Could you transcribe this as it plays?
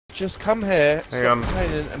Just come here, stop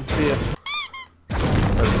complaining and be a...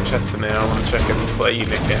 There's a chest in there, I want to check it before you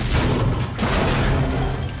nick it.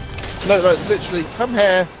 No, literally, come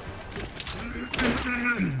here.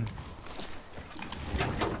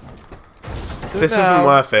 If this isn't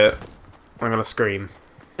worth it, I'm gonna scream.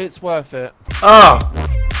 It's worth it. Ah!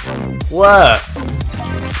 Worth!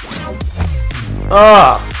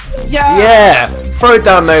 Ah! Yeah! Yeah! Throw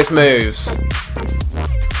down those moves!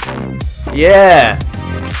 Yeah!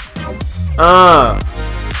 Ah!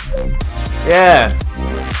 Yeah!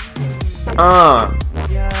 Ah!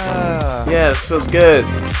 Yeah! Yeah, this feels good!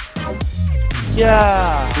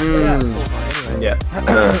 Yeah! Yeah.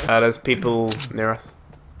 There's people near us.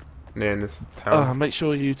 Near in this town. Make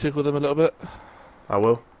sure you tickle them a little bit. I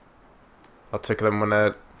will. I'll tickle them when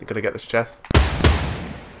they're gonna get this chest.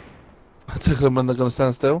 I'll tickle them when they're gonna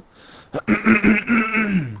stand still.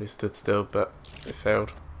 They stood still, but it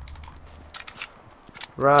failed.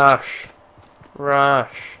 Rush!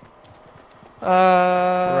 Rush! Rush!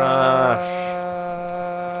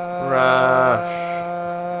 Rush!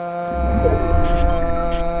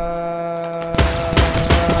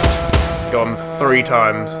 Gone 3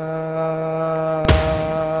 times.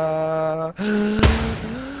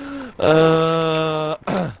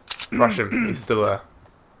 Rush him, he's still there.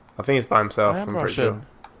 I think he's by himself, I'm pretty sure.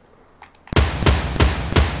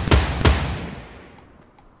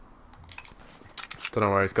 Don't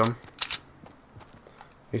know where he's gone.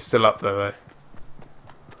 He's still up there though.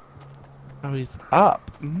 Oh, he's up.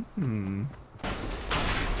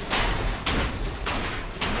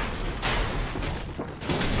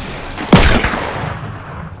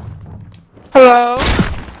 Hello?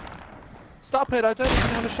 Stop it, I don't even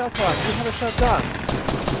have a shotgun. You have a shotgun.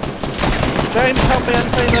 James, help me, I'm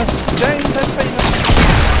famous. James, I'm famous.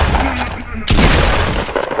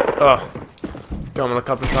 Oh. Gone a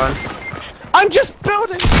couple of times. I'm just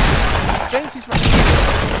building! James, he's running.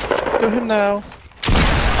 Go him now.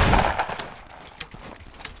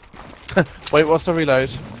 Wait, whilst I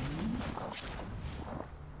reload.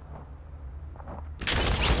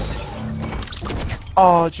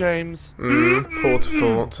 Oh, James. Port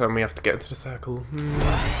fort, and we have to get into the circle.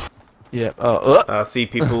 Yeah. See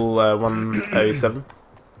people 107.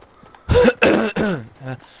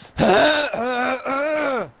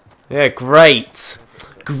 Yeah, great.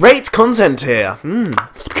 Great content here.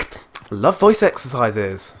 Love voice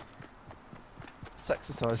exercises.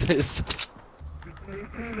 Exercises.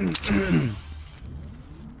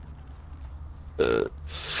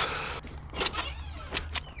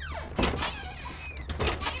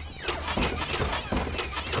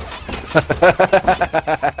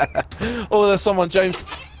 Oh, there's someone, James.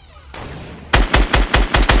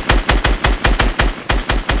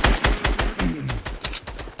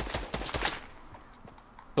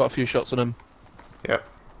 Got a few shots on him. Yep.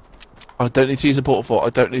 I don't need to use a portal fort. I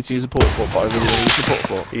don't need to use a portal fort, but I really want to use a portal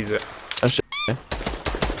fort. Use it. Oh shit.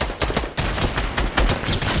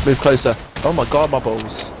 Move closer. Oh my god, my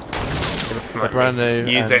balls. They're brand new.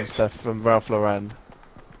 Use it. They're from Ralph Lauren.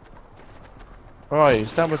 Where are you?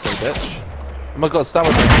 Stand with me, bitch. Oh my god, stand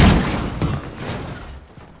with me.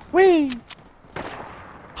 Whee!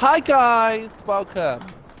 Hi guys! Welcome.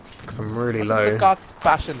 Because I'm really low. The Gox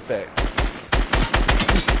Fashion Fix.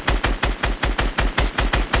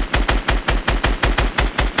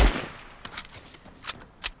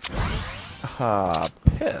 Ah,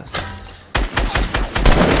 piss.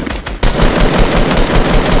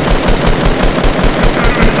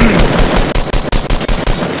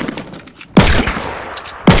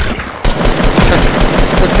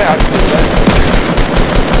 Okay, I can do that.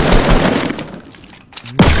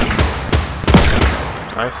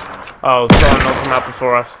 Nice. Oh, someone knocked him out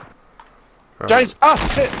before us. Right. James! Ah,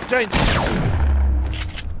 shit! James!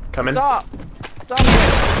 Come in. Stop! Stop it!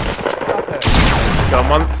 Stop it! Gone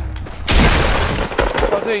once.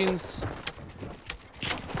 Sardines.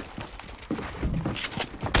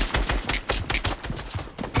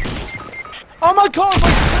 Oh my god! My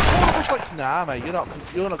controller was like, nah, mate, you're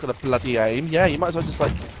not gonna bloody aim. Yeah, you might as well just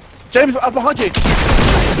like, James, up behind you.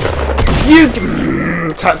 You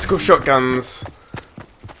tactical shotguns.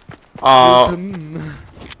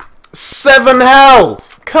 7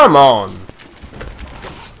 health. Come on.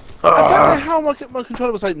 I don't know how my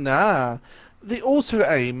controller was like, nah. The auto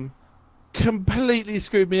aim completely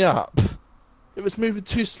screwed me up. It was moving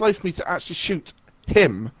too slow for me to actually shoot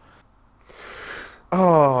him.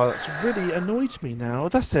 Oh, that's really annoyed me now.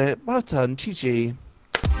 That's it. Well done, GG.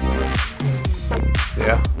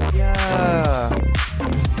 Yeah. Yeah.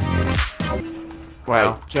 Wait,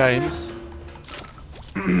 Wow. James.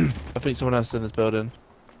 I think someone else is in this building.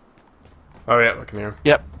 Oh yeah, I can hear him.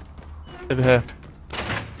 Yep. Over here.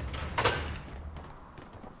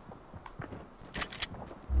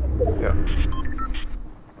 Yeah.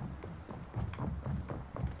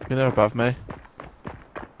 They're above me.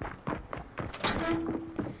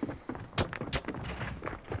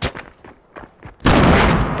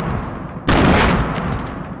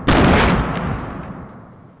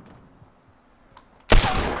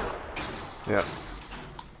 Yeah.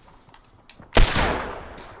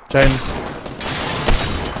 James.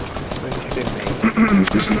 Are you kidding me?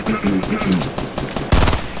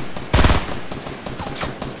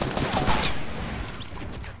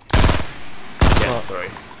 Yeah, sorry.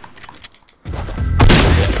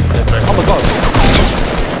 Oh my god!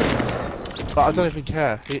 But I don't even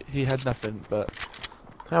care. He had nothing, but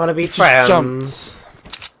I want to be just friends. jumped.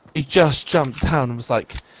 He just jumped down and was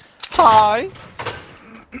like, "Hi."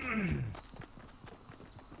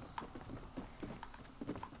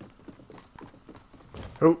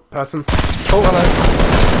 Oh, person. Oh, hello.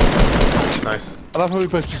 Nice. I love how we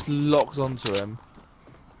both just locked onto him.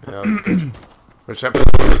 Yeah, that was good. Which up?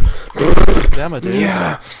 Damn it, dude.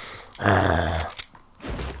 Yeah.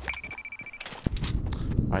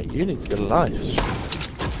 Right, you need to get a life.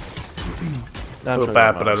 I feel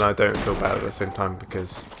bad, but then I don't feel bad at the same time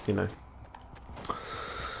because, you know.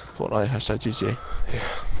 Fortnite #GG.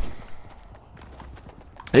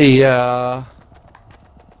 Yeah. Yeah.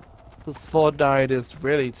 This Fortnite is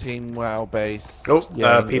really Team WoW based. Oh,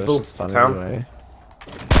 yeah, people, is fun town. anyway.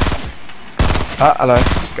 Ah, hello.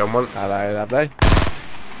 Gone once. Hello, lovely.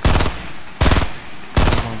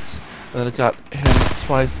 Once. And then I got him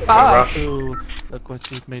twice. Ah! Rush. Ooh, look what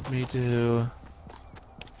you've made me do.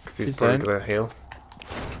 Because he's He's probably down. gonna heal.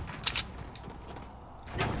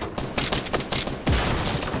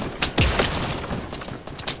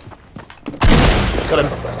 Got him.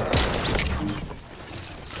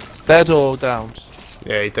 Dead or downed?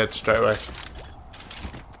 Yeah, he dead straight away.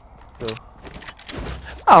 Cool.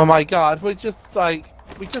 Oh my god, this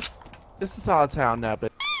is our town now,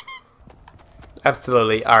 but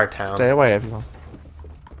Absolutely our town. stay away, everyone.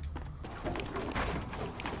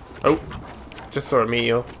 Oh, just saw a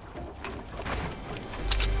meteor.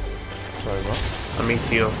 Sorry, what? A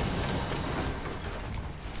meteor.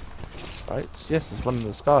 Right, yes, there's one in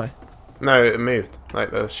the sky. No, it moved.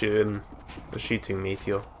 Like the shooting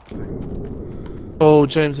meteor. Oh,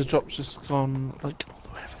 James, the drop's just gone, like, all the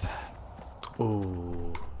way over there.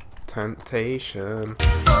 Ooh, temptation.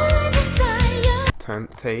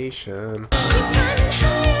 Temptation.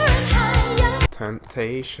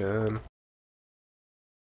 Temptation.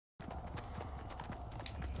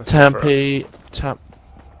 Let's go for it.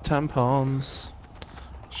 Tampons.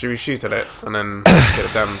 Should we shoot at it and then get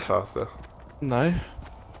it down faster? No.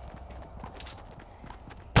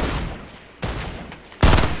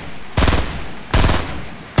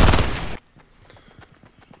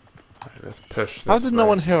 Right, let's push this How did no way.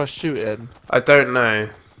 one hear us shooting? I don't know.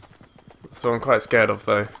 That's what I'm quite scared of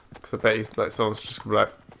though. Because I bet you, like, someone's just gonna be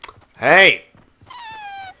like, hey!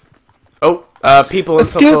 Oh, people on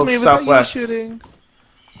top Excuse of me, was that you southwest. shooting?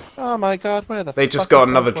 Oh my god, where the They just fuck got is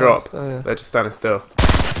another drop. Southwest? Oh, yeah. They're just standing still.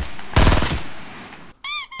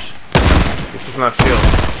 It doesn't have shield.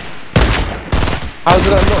 How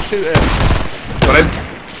did I not shoot him? Got him.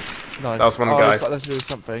 Nice. That was one oh, guy. He's got to do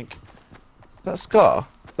something. That Scar?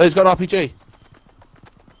 No, he's got an RPG.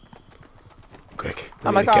 Quick. Oh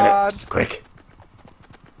we my need to get god. it. Quick.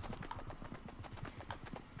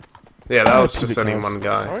 Yeah, that was Pubic just only nails. one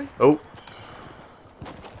guy. Sorry? Oh.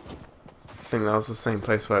 I think that was the same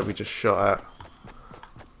place where we just shot at.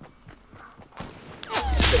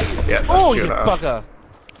 Yeah, Oh, shoot you at us. bugger!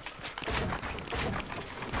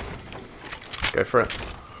 Go for it.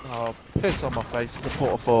 Oh, piss on my face. It's a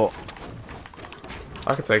porta fort.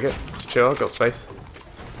 I can take it. It's chill, I've got space.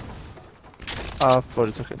 I've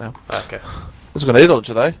already took it now. Okay. There's a grenade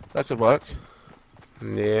launcher though. That could work.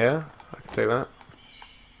 Yeah, I can take that.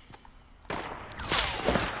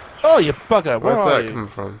 Oh, you bugger! Where Where's are that you? coming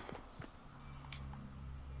from?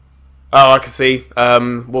 Oh, I can see.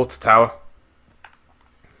 Water tower.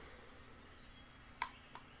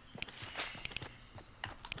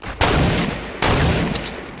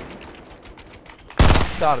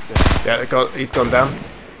 Started this. Yeah, he's gone down.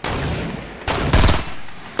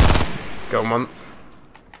 Got him once.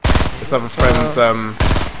 This other friend's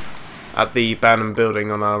at the abandoned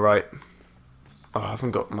building on our right. Oh, I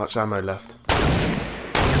haven't got much ammo left.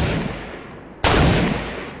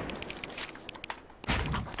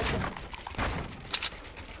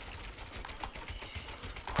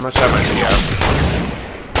 How much ammo do you have?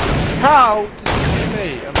 How did you shoot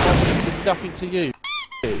me and my bullets did nothing to you?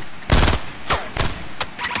 No.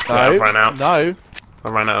 Yeah, I've run out. No. I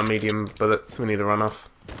ran out of medium bullets. We need to run off.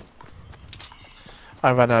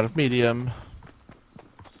 I ran out of medium.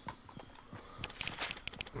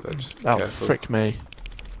 But just be Oh, careful. frick me.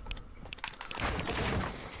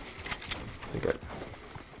 Okay.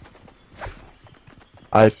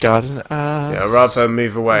 I've got an ass. Yeah, I'd rather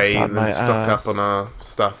move away inside than my stock ass. up on our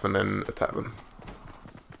stuff and then attack them.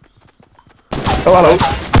 Oh, hello.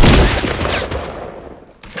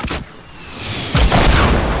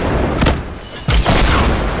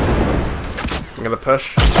 I'm gonna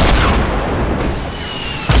push.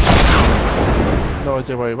 No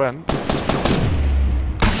idea where he went.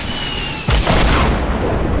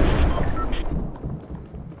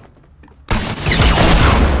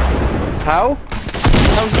 How?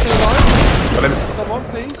 How's it going on? Got him. Someone,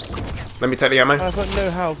 please. Let me take the ammo. I've got no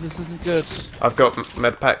health. This isn't good. I've got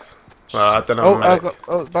med packs. Well, I don't know. Oh, I've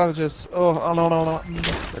got bandages. Oh, no.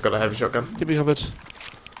 I've got a heavy shotgun. Keep me covered.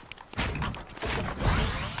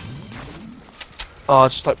 Oh, I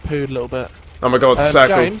just like pooed a little bit. Oh my god,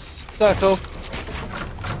 circle. James, circle.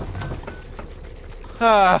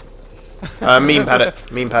 Ah. Meme padded.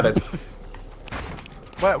 Meme padded.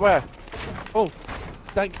 Where? Oh,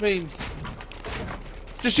 dank memes.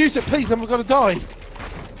 Just use it, please. I'm gonna die.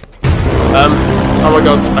 Oh my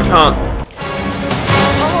god, I can't.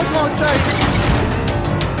 Oh my god, James.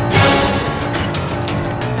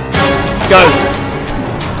 Go.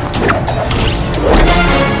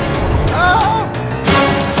 Ah!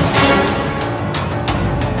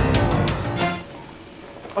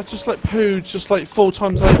 I just like pooed just like 4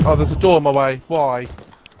 times over. Oh, there's a door in my way. Why?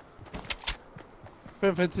 We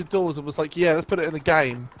invented doors and was like, yeah, let's put it in a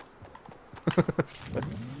game.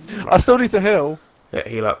 I still need to heal. Yeah,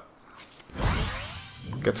 heal up.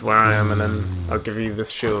 Get to where I am and then I'll give you this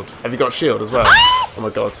shield. Have you got a shield as well? Oh my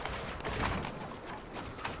god.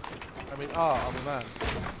 I mean, I'm a man.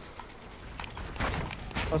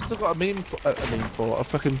 I've still got a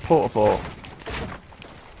fucking porta fort.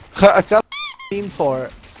 I've got a meme for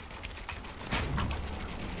it.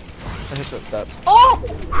 I hit footsteps. Oh!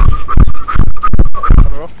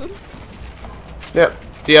 Am I often? Yep.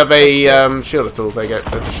 Do you have a shield at all? There you go.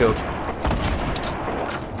 There's a shield.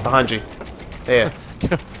 Behind you. Here.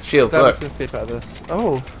 Shield, Glad I look. can escape out of this.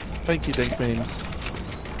 Oh, thank you, Dink Memes.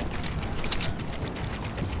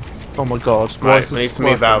 Oh my god. Why Right, is we this need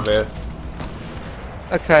to move out of here.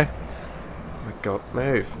 Okay. Oh my god,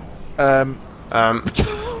 move.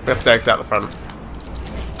 We have to exit out the front.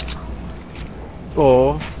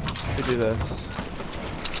 Or we do this.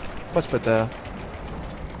 Much better.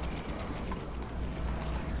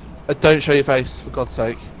 Don't show your face, for God's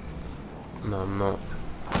sake. No, I'm not.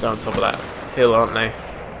 They're on top of that hill, aren't they?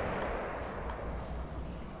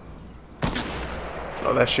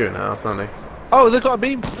 Oh, they're shooting at us, aren't they? Oh, they've got a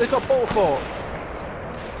meme. They've got a portal fort.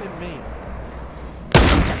 What's it mean?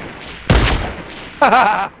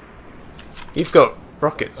 You've got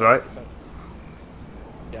rockets, right?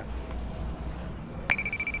 Yeah.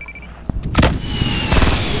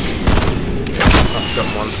 I've got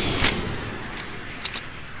one once.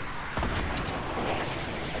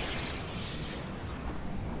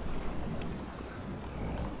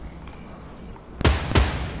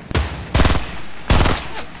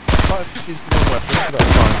 Might have used the wrong weapon, but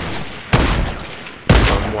that's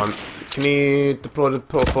fine. One once. Can you deploy the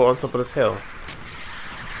portal fort on top of this hill?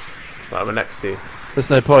 Right, we're next to you. There's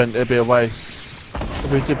no point. It'd be a waste.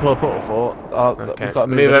 If we deploy a portal fort, Okay. we've got to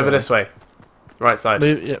move Move over anyway. this way. Right side.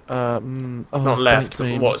 Move, yeah, oh, Not left. dank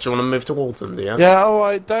memes. What? Do you want to move towards them, do you? Yeah,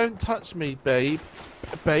 alright, don't touch me, babe.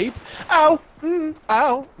 Babe? Ow!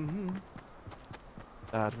 Ow!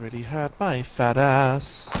 That really hurt my fat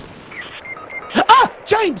ass. Ah!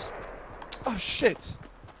 James! Oh, shit.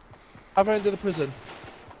 I've run into the prison.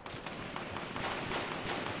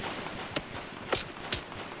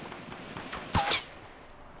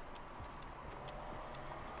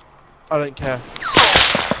 I don't care.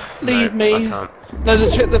 Leave me. I can't. No,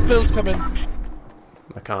 the field's coming.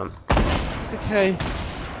 I can't. It's okay.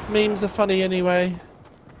 Memes are funny anyway.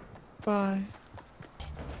 Bye.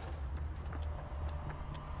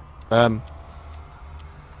 Are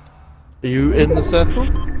you in the circle?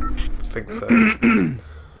 I think so.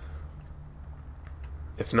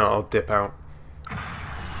 If not, I'll dip out.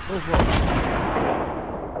 Oh, what?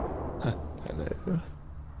 Hello.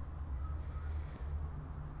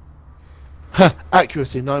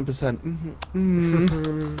 Accuracy 9%.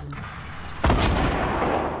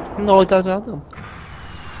 No, I don't have them.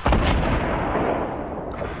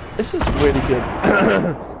 This is really good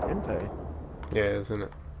gameplay. Yeah, isn't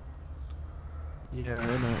it? Yeah, I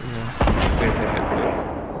know, yeah. Let's see if it hits me.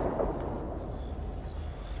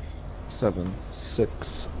 7,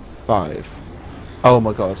 6, 5. Oh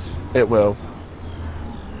my god, it will.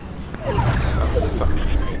 Oh, fuck's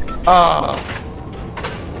sake. Ah!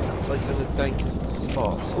 Like the dankest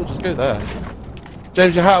spots. We'll just go there.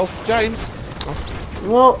 James, your health. James.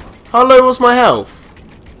 What? How low was my health?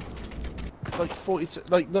 Like 42.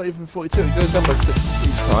 Like not even 42. It goes down by 6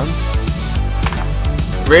 each time.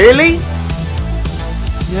 Really?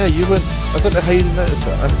 Yeah, you went. I don't know how you didn't notice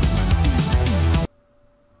that.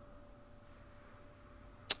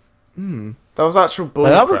 That was actual bull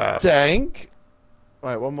That crap. was dank.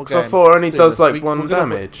 Right, one more game. So I thought it only Let's do does this. like We're one gonna-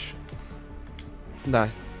 damage. No.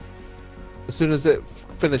 As soon as it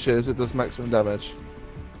finishes, it does maximum damage.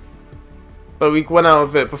 But we went out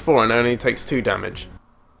of it before and it only takes 2 damage.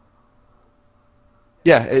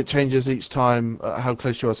 Yeah, it changes each time how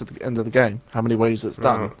close you are to the end of the game. How many waves it's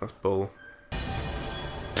done. Oh, that's bull.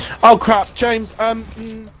 Oh crap, James. The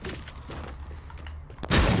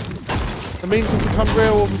memes have become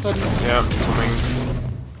real all of a sudden. Yeah, coming.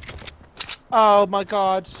 Oh my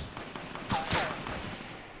god.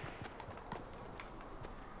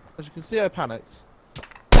 As you can see, I panicked.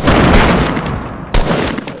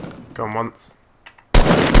 Gone once.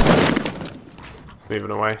 It's moving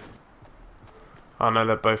away. Oh no,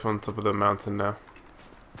 they're both on top of the mountain now.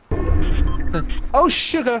 Oh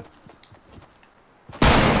sugar!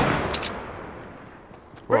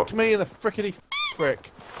 Frick What? me in the frickety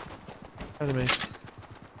frick. Enemy.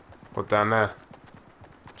 What, down there?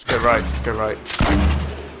 Just go right, just go right.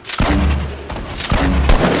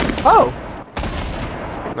 Oh!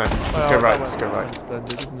 Nice, just Oh, go right, that just go went right.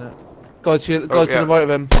 splendid, isn't it? Go to, Oh, go to yeah. the right of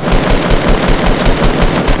him.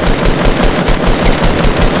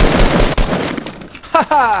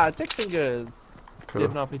 Haha! Dick fingers! Cool. You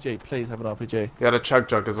have an RPG, please have an RPG. He had a chug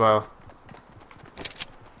jug as well.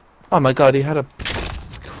 Oh my god, he had a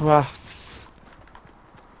craft.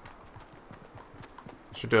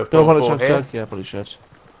 Should do a Do I want a portal chug here. jug? Yeah, probably should.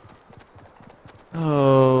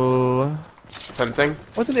 Oh. Tempting.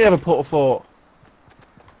 Why didn't he have a portal fort?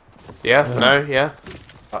 Yeah, no, yeah.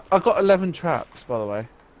 I got 11 traps, by the way.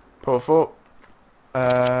 Portal fort. 2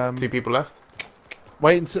 Um, people left.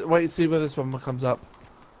 wait and see where this one comes up.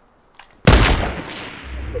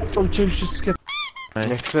 Oh, James just scared me.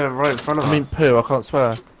 Next right in front of I mean us. poo, I can't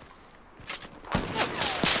swear.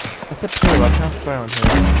 I said poo, I can't swear on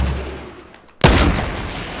here.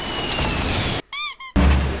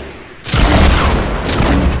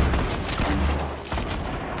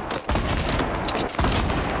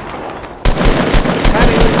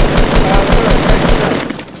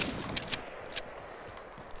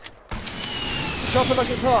 Drop it like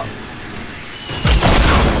it's hot.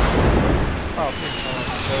 Oh,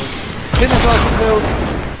 in his license hills.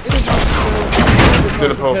 In his license hills. Do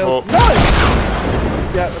the pole fort. No!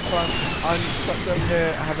 Yeah, that's fine. I'm stuck down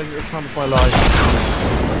here having the time of my life.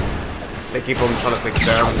 They keep on trying to take it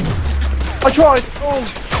down. I tried! Oh!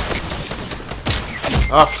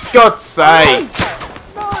 Oh, for God's sake!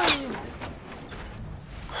 No!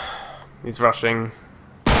 He's rushing.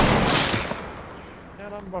 Yeah,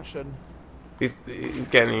 I'm Russian. He's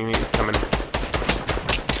getting you. He's coming.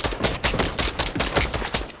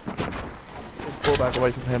 Fall back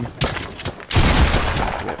away from him.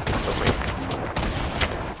 Yep, got me.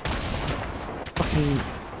 Fucking...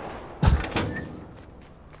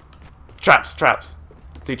 Traps, traps.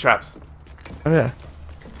 2 traps. Oh yeah.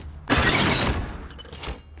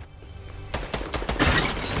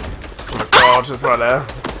 Oh my god, just right there.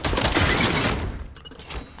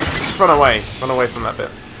 Just run away. Run away from that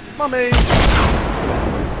bit. Mummy!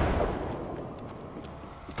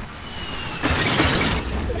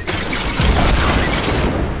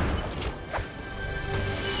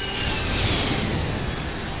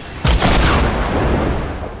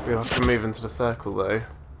 We'll have to move into the circle though.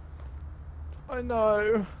 I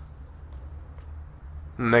know.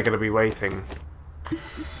 And they're going to be waiting.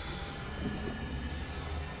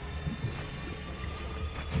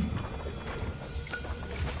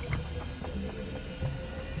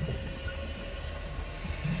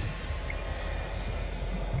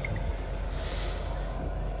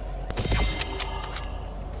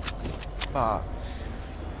 Fuck.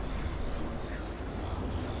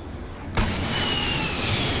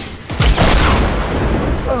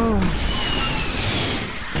 Oh.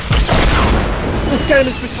 This game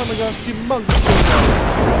is becoming a humongous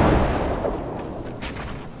game.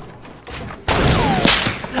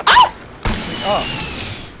 Ah! Oh.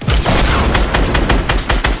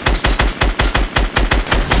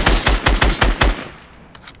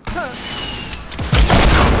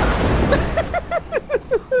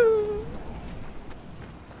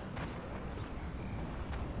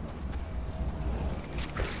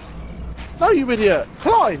 No, you idiot!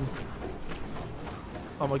 Climb!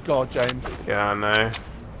 Oh my god, James. Yeah, I know.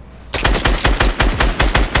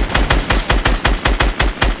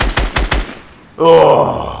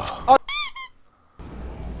 Oh.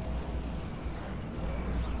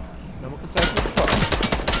 No one can say it's not try.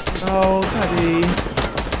 Oh, Daddy.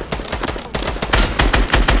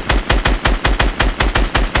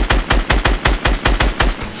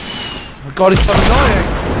 Oh God, it's so annoying.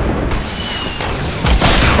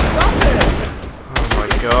 Stop it. Oh my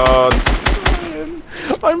God.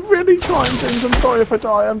 I'm really trying, James. I'm sorry if I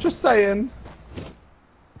die. I'm just saying.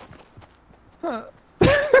 Huh.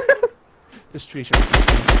 This tree should.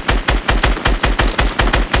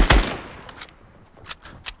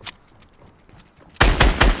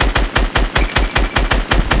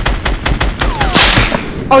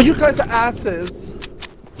 Oh, you guys are asses.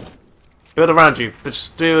 Build around you, but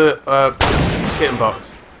just do a kitten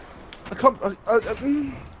box. I can't. I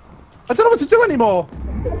don't know what to do anymore.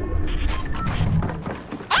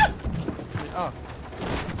 Ah!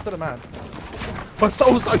 I'm still a man. My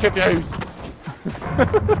soul's so confused.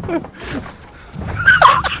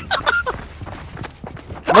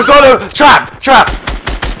 Oh my God! Trap! Trap!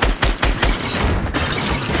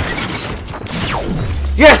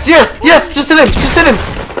 Yes! Yes! Yes! Just hit him! Just hit him!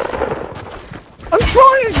 I'm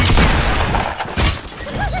trying.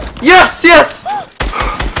 Yes! Yes!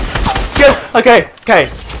 Get. Okay. Okay.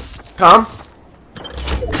 Calm.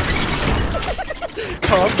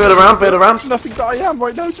 Build around. Build around. Nothing that I am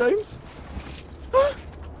right now, James.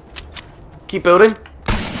 Keep building. Oh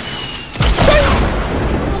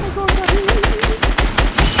my God, Daddy.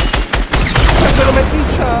 You're gonna make me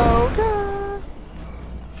choke.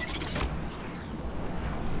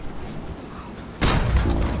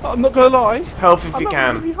 I'm not gonna lie. Health if you I'm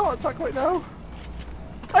can. having a really heart attack right now.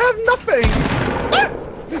 I have nothing.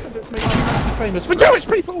 Please don't get to me. I'm actually famous for Jewish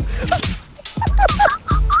people.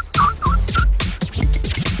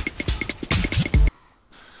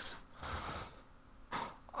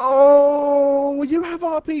 Oh, you have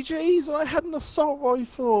RPGs and I had an assault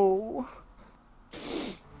rifle.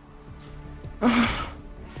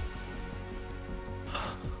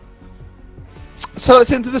 So that's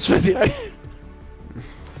the end of this video.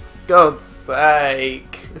 God's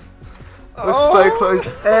sake. We're so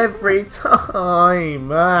close every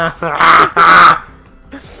time.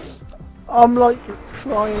 I'm like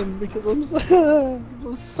crying because I'm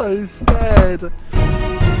so scared.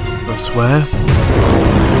 I swear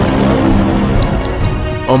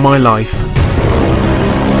on my life,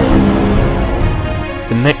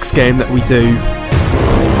 the next game that we do,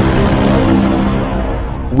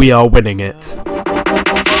 we are winning it.